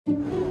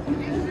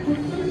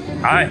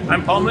Hi,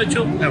 I'm Paul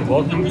Mitchell, and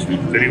welcome to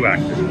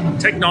VideoActive.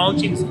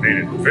 Technology has made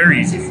it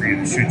very easy for you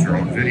to shoot your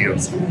own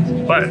videos,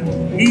 but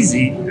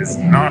easy is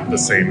not the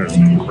same as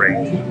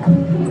great.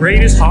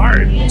 Great is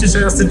hard. Just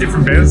ask the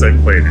different bands I've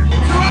played in.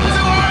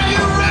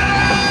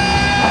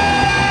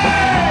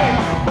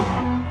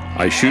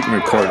 I shoot and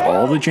record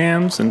all the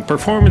jams and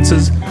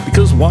performances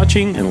because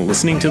watching and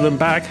listening to them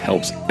back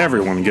helps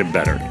everyone get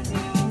better.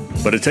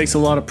 But it takes a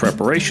lot of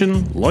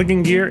preparation,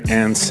 lugging gear,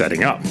 and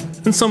setting up,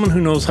 and someone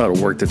who knows how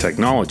to work the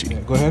technology.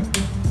 Go ahead.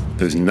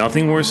 There's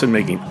nothing worse than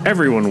making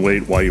everyone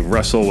wait while you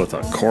wrestle with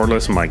a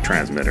cordless mic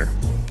transmitter.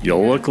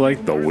 You'll look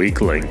like the weak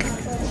link.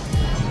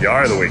 You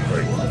are the weak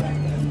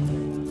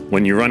link.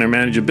 When you run or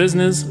manage a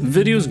business,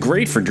 video is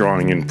great for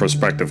drawing in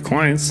prospective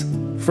clients,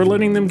 for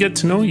letting them get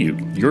to know you,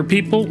 your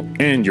people,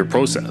 and your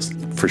process,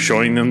 for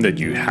showing them that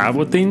you have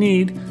what they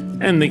need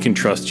and they can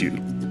trust you.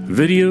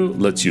 Video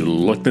lets you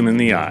look them in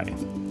the eye.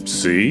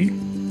 See?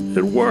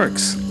 It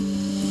works.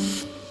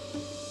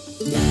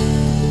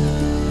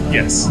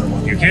 Yes,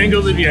 you can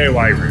go the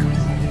DIY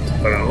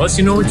route, but unless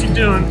you know what you're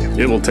doing,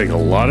 it will take a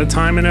lot of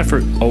time and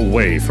effort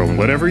away from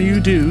whatever you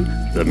do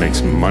that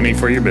makes money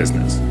for your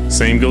business.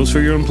 Same goes for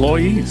your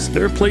employees.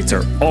 Their plates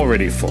are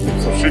already full.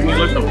 So shouldn't you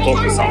let them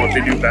focus on what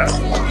they do best?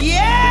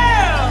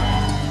 Yeah!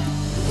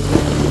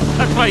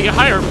 That's why you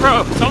hire a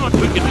pro, someone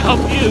who can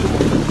help you,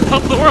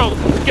 help the world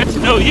get to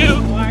know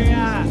you.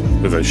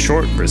 With a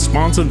short,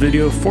 responsive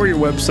video for your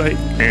website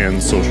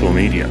and social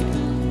media.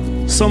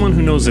 Someone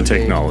who knows the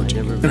technology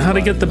and how to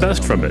get the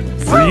best from it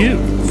for you,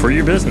 for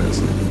your business.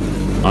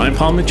 I'm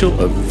Paul Mitchell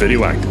of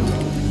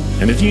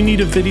VideoActive. And if you need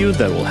a video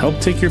that will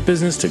help take your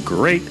business to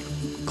great,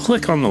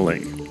 click on the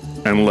link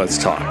and let's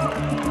talk.